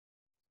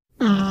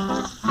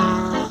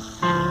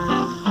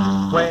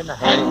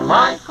hang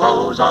my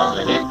clothes on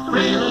the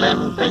hickory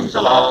limb, things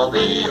will all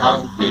be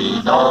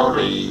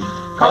hunky-dory.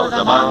 'Cause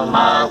I'm on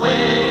my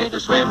way to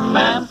swim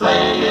and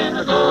play in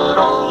a good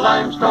old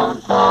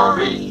limestone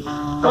quarry.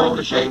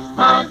 Gonna shake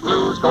my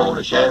blues,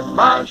 gonna shed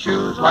my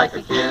shoes like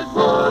a kid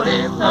would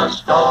in a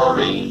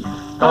story.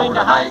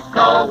 Gonna hike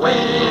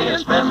away and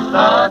spend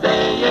a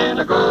day in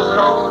a good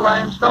old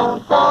limestone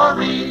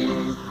quarry.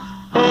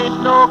 Ain't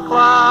no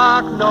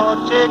clock, no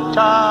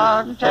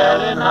tick-tock,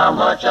 telling how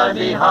much I'm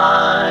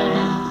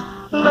behind.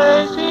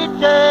 Lazy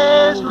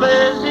days,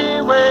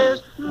 lazy ways,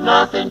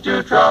 nothing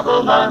to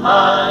trouble my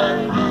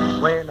mind.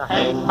 When I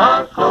hang my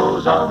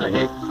clothes on the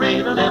hickory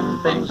limb,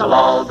 things'll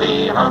all be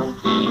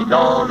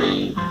hunky-dory.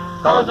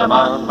 'Cause I'm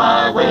on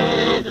my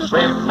way to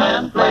swim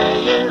and play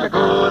in a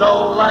good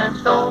old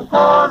limestone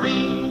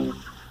quarry.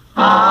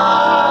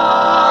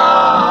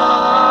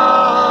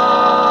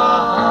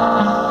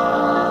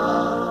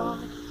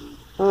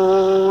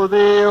 Oh,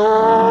 the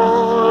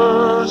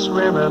old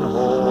swimming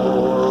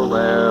hole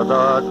where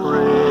the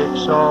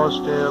creek's so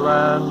still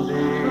and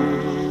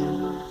deep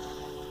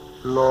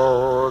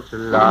floats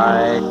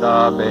like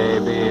a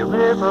baby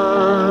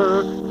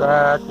river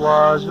that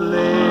was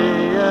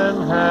laying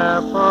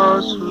half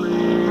asleep.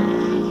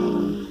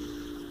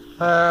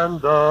 And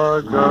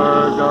the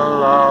gurgle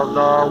of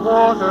the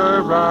water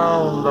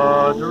round the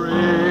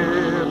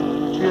drift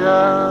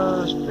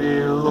just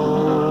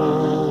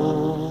below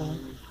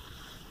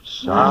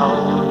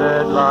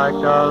sounded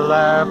like a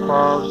laugh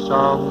of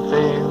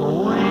something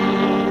we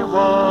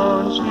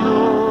once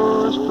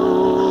used to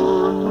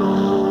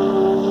know.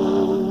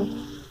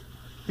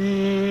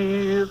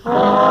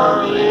 Before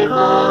we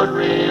could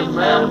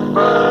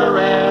remember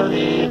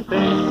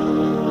anything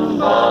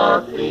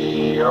but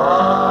the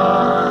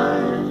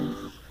eye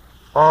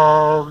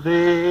of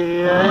the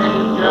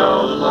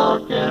angels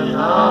looking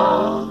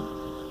out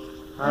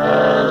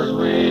as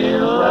we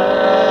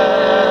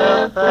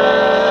left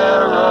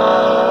paradise.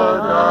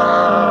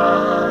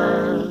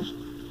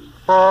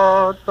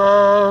 But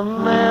the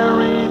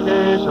merry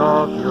days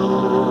of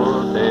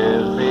youth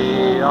is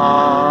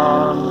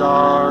beyond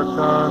our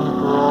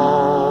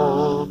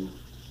control,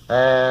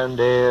 and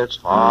it's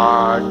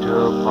hard to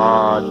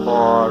part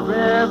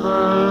forever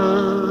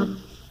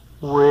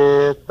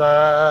with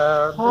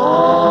that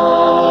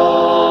old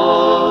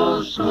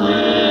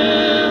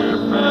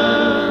swimming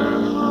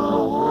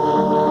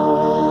hole.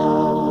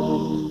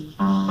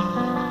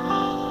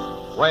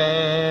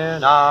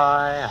 When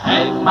I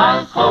hang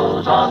my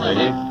clothes on the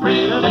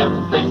hickory limb,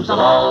 things'll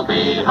all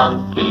be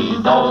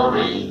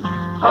hunky-dory.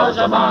 'Cause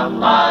I'm on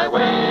my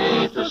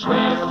way to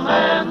swim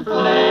and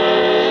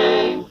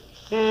play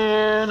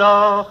in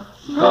a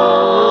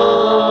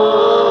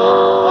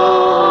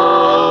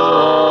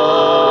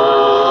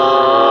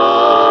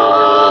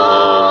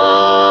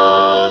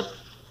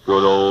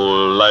good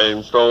old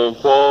limestone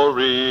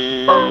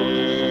quarry.